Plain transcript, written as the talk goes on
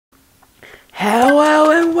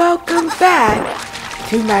Hello and welcome back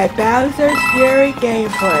to my Bowser's Fury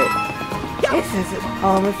gameplay. This is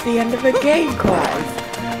almost the end of the game, class.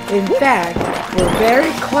 In fact, we're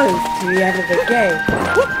very close to the end of the game.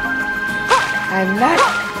 I'm not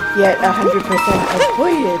yet 100%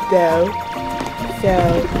 completed though, so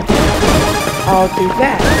I'll do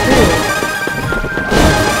that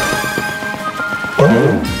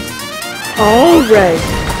too. Alright.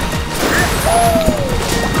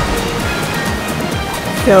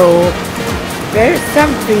 So, there's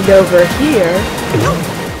something over here.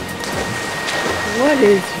 What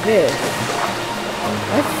is this?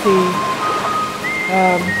 Let's see.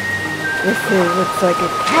 Looks like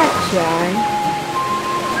a cat shine.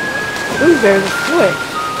 Ooh, there's a switch.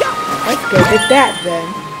 Let's go get that then.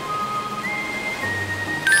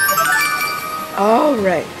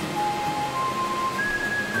 Alright.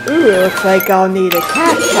 Ooh, it looks like I'll need a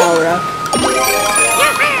cat power-up.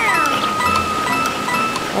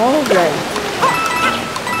 Alright.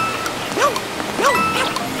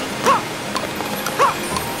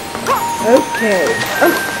 Okay.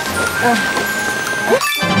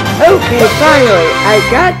 Okay, finally, I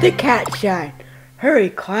got the cat shine. Hurry,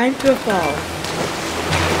 climb to the fall.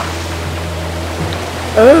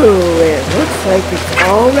 Oh, it looks like it's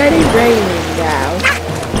already raining now.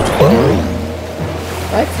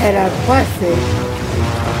 Let's head out blessing.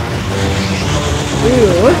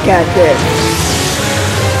 Ooh, look at this.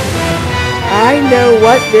 I know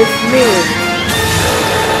what this means.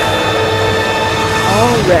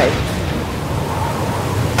 Alright.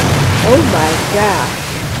 Oh my gosh.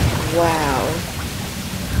 Wow.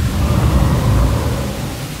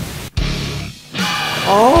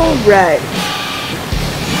 Alright.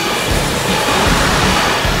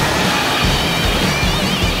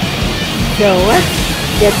 So let's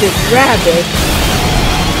get this rabbit.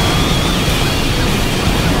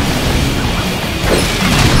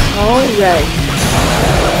 Alright.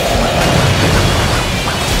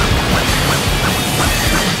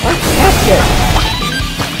 Let's catch it.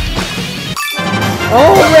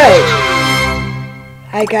 Alright.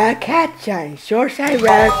 I got a cat shine. Shoreside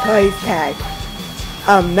rabbit plays tag.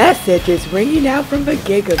 A message is ringing out from the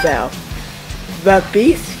Gigabell. The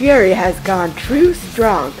beast's fury has gone true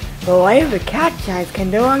strong. The light of the cat shines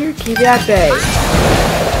can no longer keep it at bay.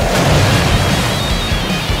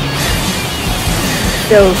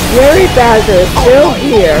 So Fury Bowser is still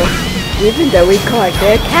here, even though we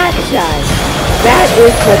collected a cat shine. That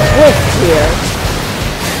is the twist here.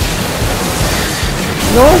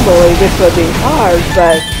 Normally this would be hard,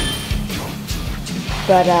 but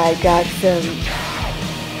I got some,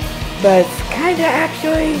 but it's kinda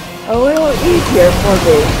actually a little easier for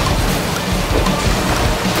me.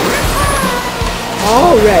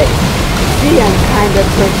 Alright, see, I'm kind of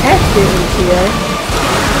protected here.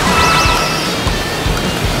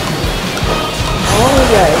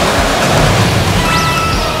 Alright.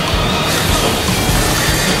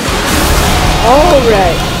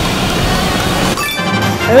 Alright.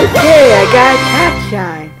 Okay, I got a cat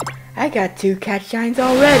shine. I got 2 cat shines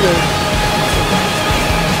already.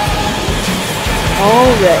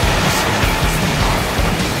 Alright.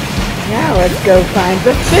 Now let's go find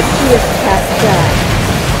the 50th cat shine.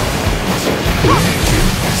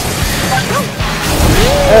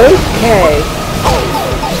 Okay.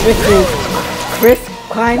 This is Chris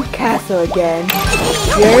climbed castle again.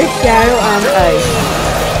 Fury shadow on ice.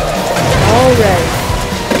 Alright.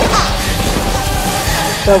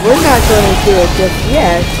 But we're not going to do it just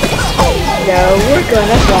yet. No, we're going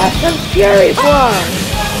to blast some fury blocks.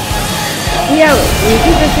 See how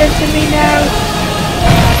easy this is to me now?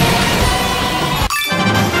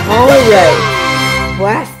 Alright.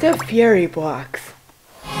 Blast the fury blocks.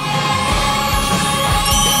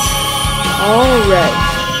 Alright.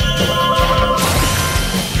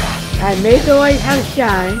 I made the lighthouse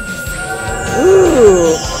shine.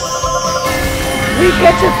 Ooh! We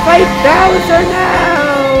get to fight Bowser now!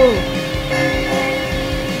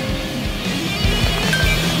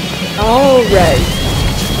 Alright.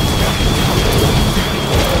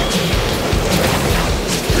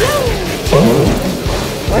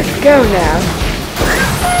 Let's go now.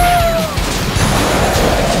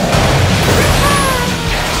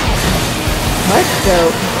 Let's go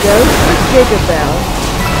to Gigabell.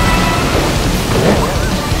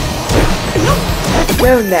 Let's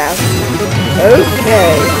go now.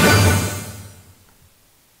 Okay.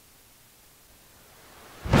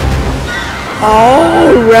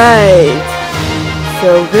 Alright. So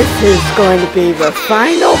this is going to be the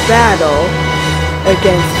final battle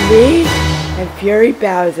against me and Fury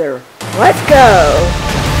Bowser. Let's go!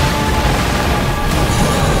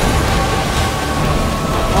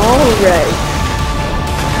 Alright.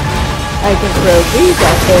 I can throw these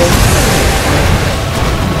at them.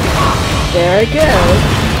 There I go.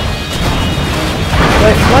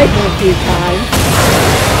 Let's light them a few times.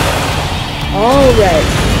 Alright.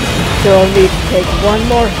 So I'll need to take one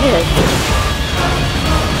more hit.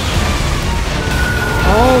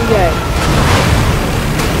 Alright.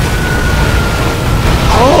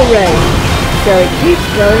 Alright. So it keeps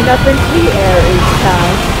going up into the air each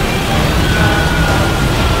time.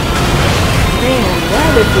 Man, why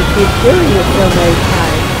does it keep doing it so many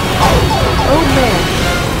times? Oh man.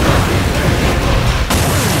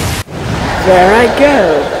 There I go.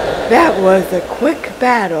 That was a quick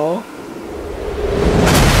battle.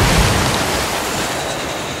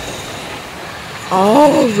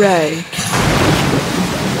 Alright.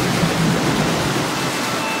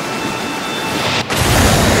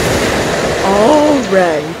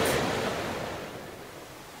 Alright.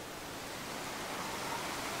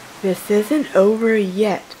 This isn't over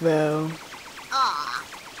yet, though.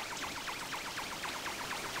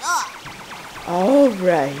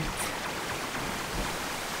 Alright.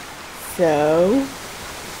 So,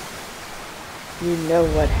 you know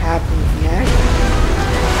what happens next?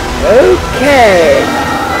 Okay!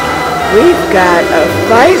 We've got a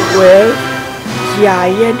fight with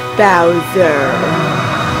Giant Bowser.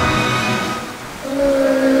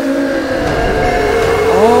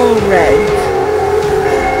 Alright.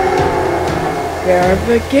 There are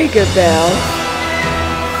the Gigabells.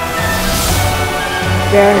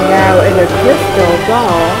 They're now in a crystal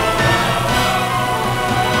ball.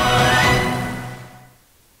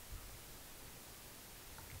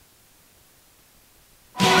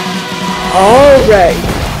 Alright.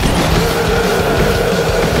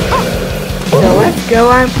 So let's go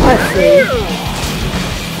on Pussy.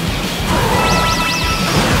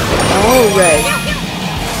 Alright.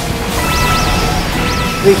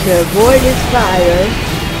 We can avoid his fire.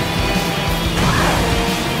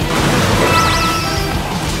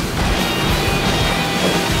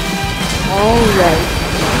 Alright.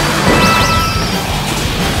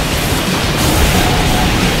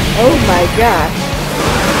 Oh my gosh.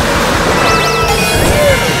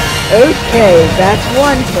 Okay, that's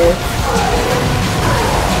one hit.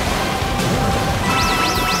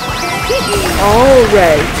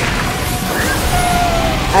 Alright.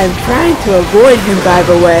 I'm trying to avoid him, by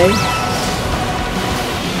the way.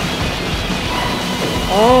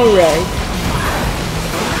 Alright.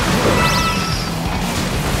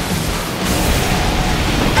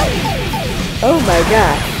 Oh my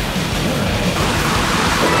gosh.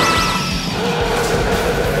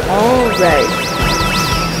 Alright.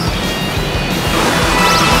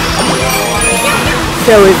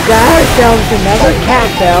 So we've got ourselves another cat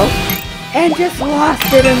bell, and just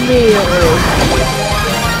lost it immediately.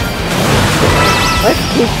 Let's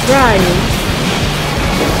keep trying.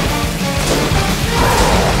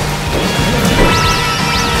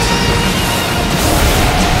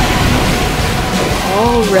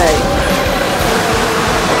 Alright.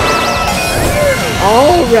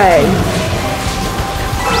 Alright.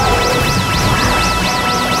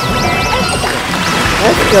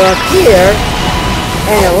 Let's go up here.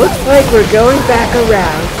 And it looks like we're going back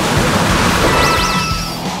around.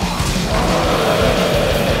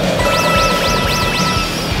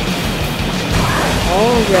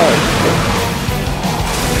 Alright.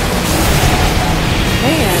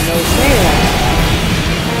 Man, oh man.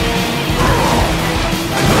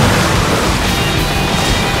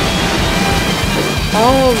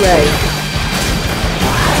 Alright.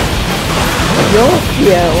 You'll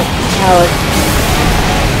feel how it's...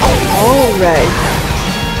 Alright.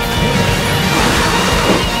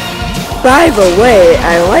 By the way,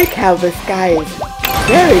 I like how the sky is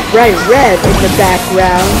very bright red in the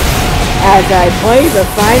background as I play the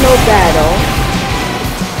final battle.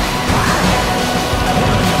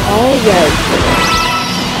 Alright.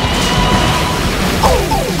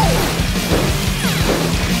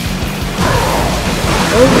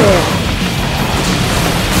 Oh man.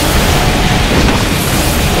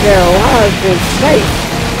 There are a lot of big snakes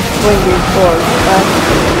swinging towards us.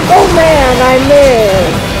 Oh man, I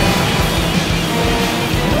missed!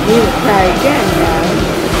 We will try again now.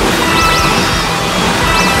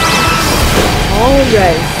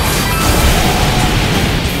 Alright.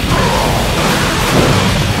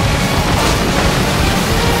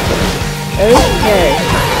 Okay.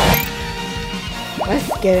 Let's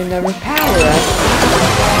get another power up.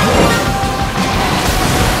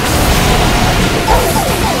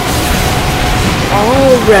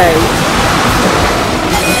 Alright.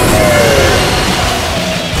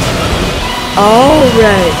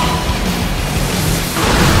 Alright.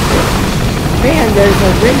 Man, there's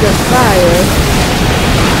a ring of fire.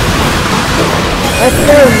 Let's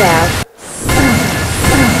go now.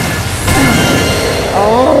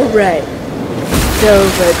 Alright. So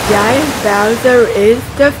the giant Bowser is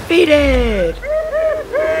defeated.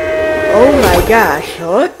 Oh my gosh,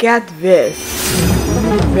 look at this.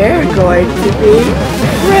 They're going to be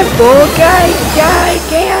triple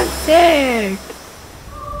gigantic.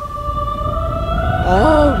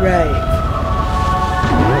 Alright.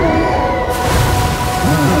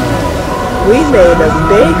 We made a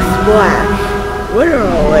big splash.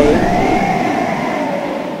 Literally.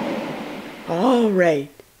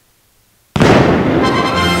 Alright.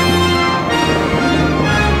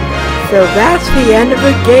 So that's the end of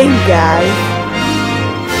the game, guys.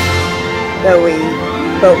 But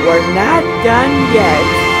we're not done yet.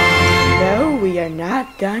 No, we are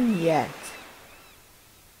not done yet.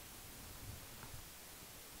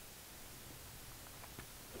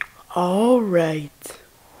 Alright.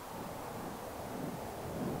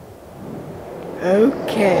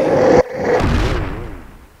 Okay.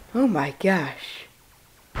 Oh my gosh.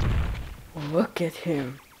 Look at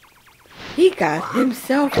him. He got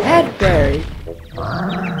himself head buried.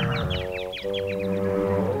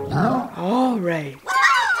 Alright.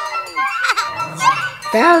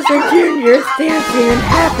 Bowser Jr. dancing in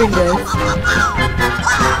happiness.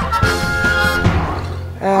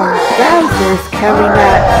 Bowser's coming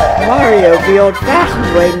at Mario the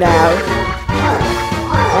old-fashioned way now.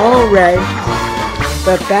 Alright.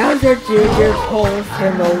 But Bowser Jr. pulls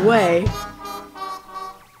him away.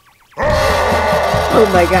 Oh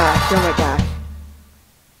my gosh, oh my gosh.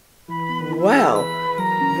 Well,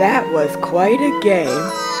 that was quite a game.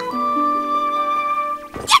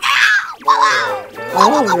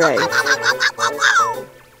 Alright.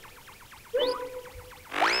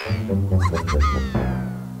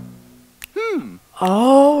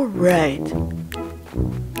 Alright.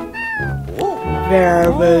 There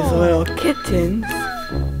are those little kittens.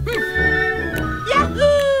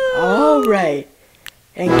 Alright.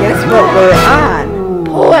 And guess what we're on?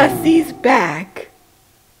 Pulassi's back.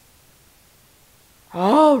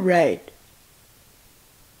 Alright.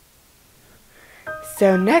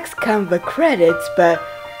 So next come the credits, but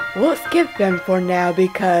we'll skip them for now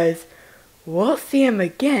because we'll see them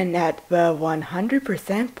again at the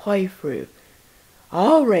 100% playthrough.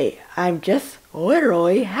 Alright, I'm just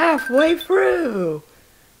literally halfway through.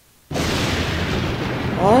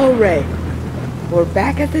 Alright, we're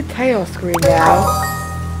back at the title screen now.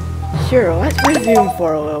 Sure, let's resume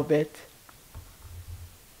for a little bit.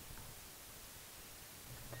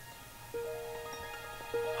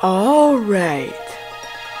 Alright.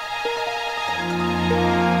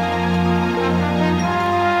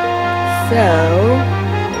 So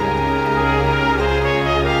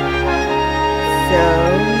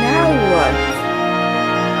now what?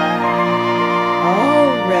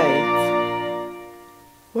 Alright.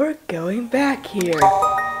 We're going back here.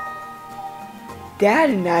 Dad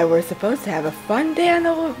and I were supposed to have a fun day on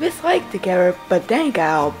this lake together, but then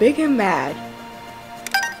got all big and mad.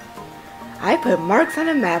 I put marks on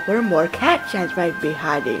a map where more cat chants might be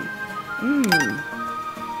hiding.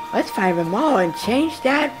 Let's find them all and change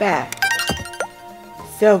that back.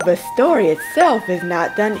 So the story itself is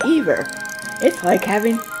not done either. It's like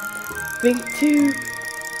having two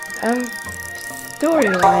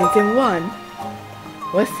storylines in one.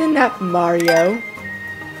 Listen up, Mario.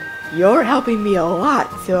 You're helping me a lot,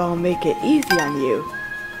 so I'll make it easy on you.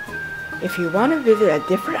 If you want to visit a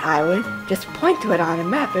different island, just point to it on a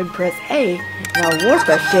map and press A, and I'll warp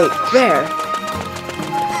a shape there.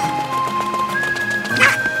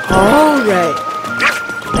 Alright.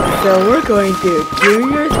 So we're going to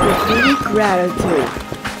Junior's Graffiti Gratitude.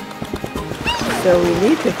 So we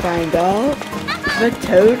need to find all the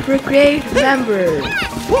Toad Brigade members.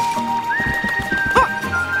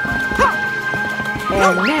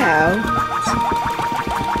 And now,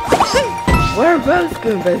 what are those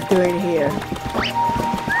Goombas doing here?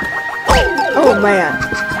 Oh man,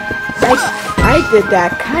 I did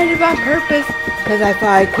that kind of on purpose because I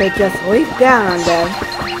thought I could just leap down on them.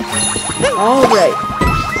 Alright.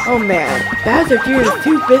 Oh man, Bowser Jr. is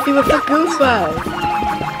too busy with the Goombas.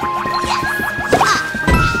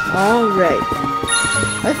 Alright.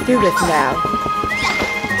 Let's do this now.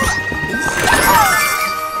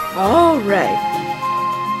 Alright.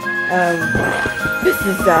 This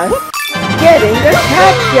is us getting the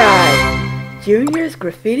top shot! Junior's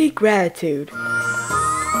Graffiti Gratitude.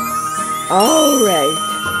 Alright.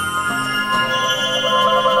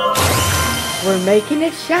 We're making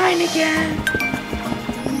it shine again.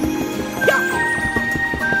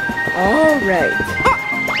 Alright.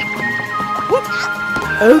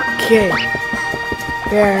 Okay.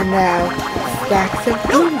 There are now stacks of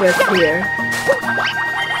Goombas here.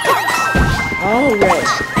 Alright.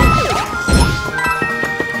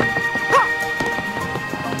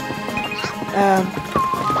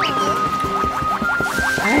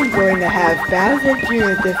 I'm going to have Bowser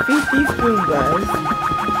Jr. defeat these Goombas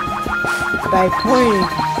by pointing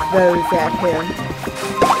those at him.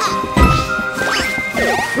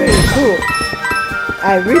 Pretty cool.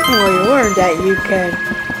 I recently learned that you can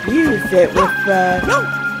use it with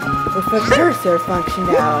a cursor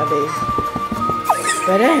functionality.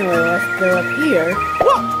 But anyway, let's go up here.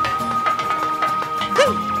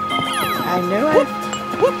 I know I've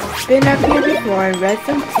been up here before and read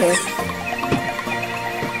some tips.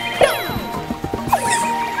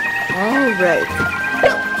 Alright.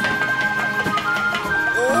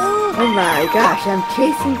 Oh my gosh, I'm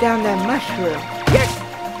chasing down that mushroom.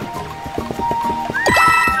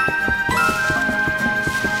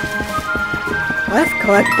 Let's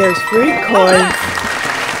collect those free coins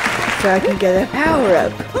so I can get a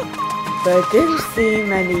power-up. But it didn't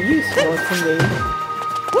seem any useful to me.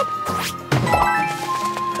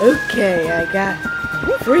 Okay, I got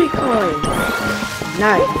 3 coins.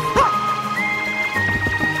 Nice.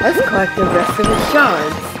 Let's collect the rest of the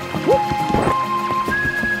shards.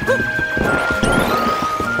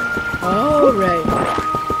 Alright.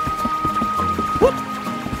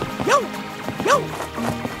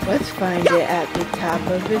 Let's find it at the top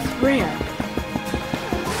of this ramp.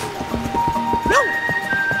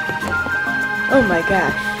 Oh my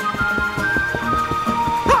gosh.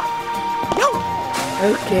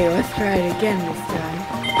 Okay, let's try it again this time.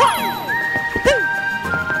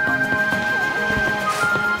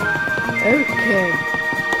 Okay.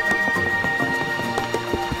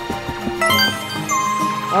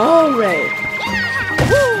 Alright.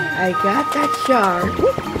 I got that shard.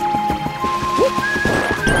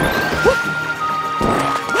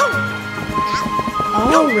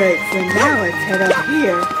 Alright, so now let's head up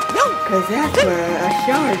here, cause that's where a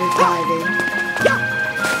shard is hiding.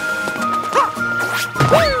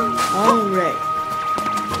 Alright.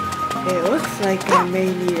 It looks like I may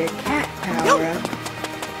need a cat power-up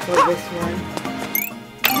for this one.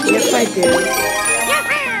 Yep, I do.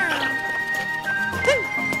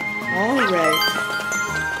 Alright.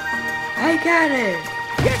 I got it!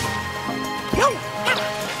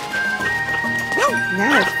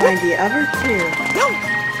 Now let's find the other 2.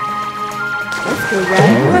 Let's go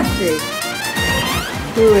grab Pussy,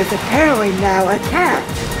 who is apparently now a cat.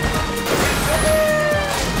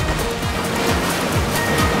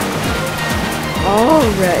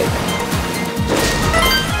 Alright.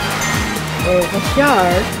 There's a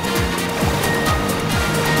shard.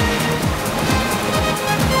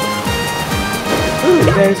 Ooh,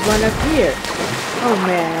 there's one up here. Oh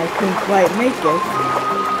man, I couldn't quite make it.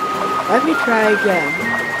 Let me try again.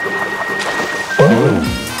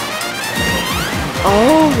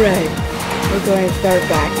 Alright. We're going to start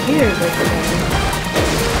back here this time.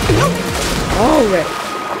 Alright.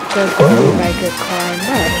 Doesn't seem like I climb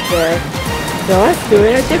up there. So let's do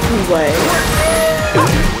it a different way.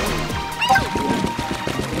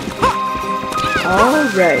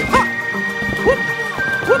 Alright.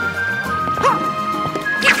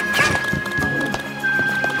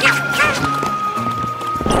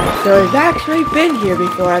 So I've actually been here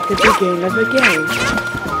before at the beginning of the game.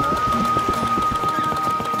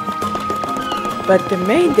 But the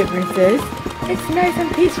main difference is, it's nice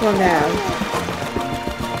and peaceful now.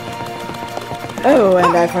 Oh,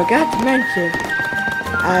 and I forgot to mention,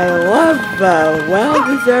 I love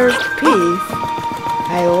well-deserved peace.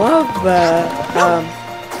 I love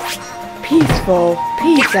peaceful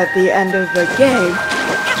peace at the end of the game.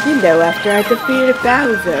 You know, after I defeated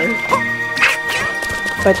Bowser.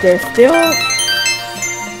 But there's still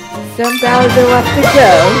some Bowser left to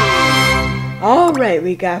go. Alright,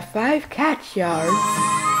 we got 5 cat shards.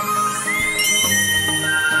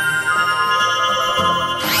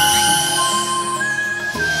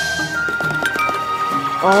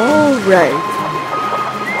 Alright.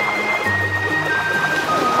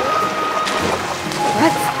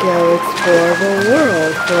 Let's go explore the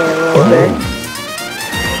world for a little bit.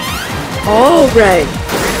 Alright.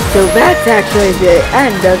 So that's actually the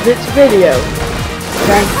end of this video.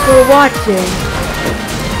 Thanks for watching.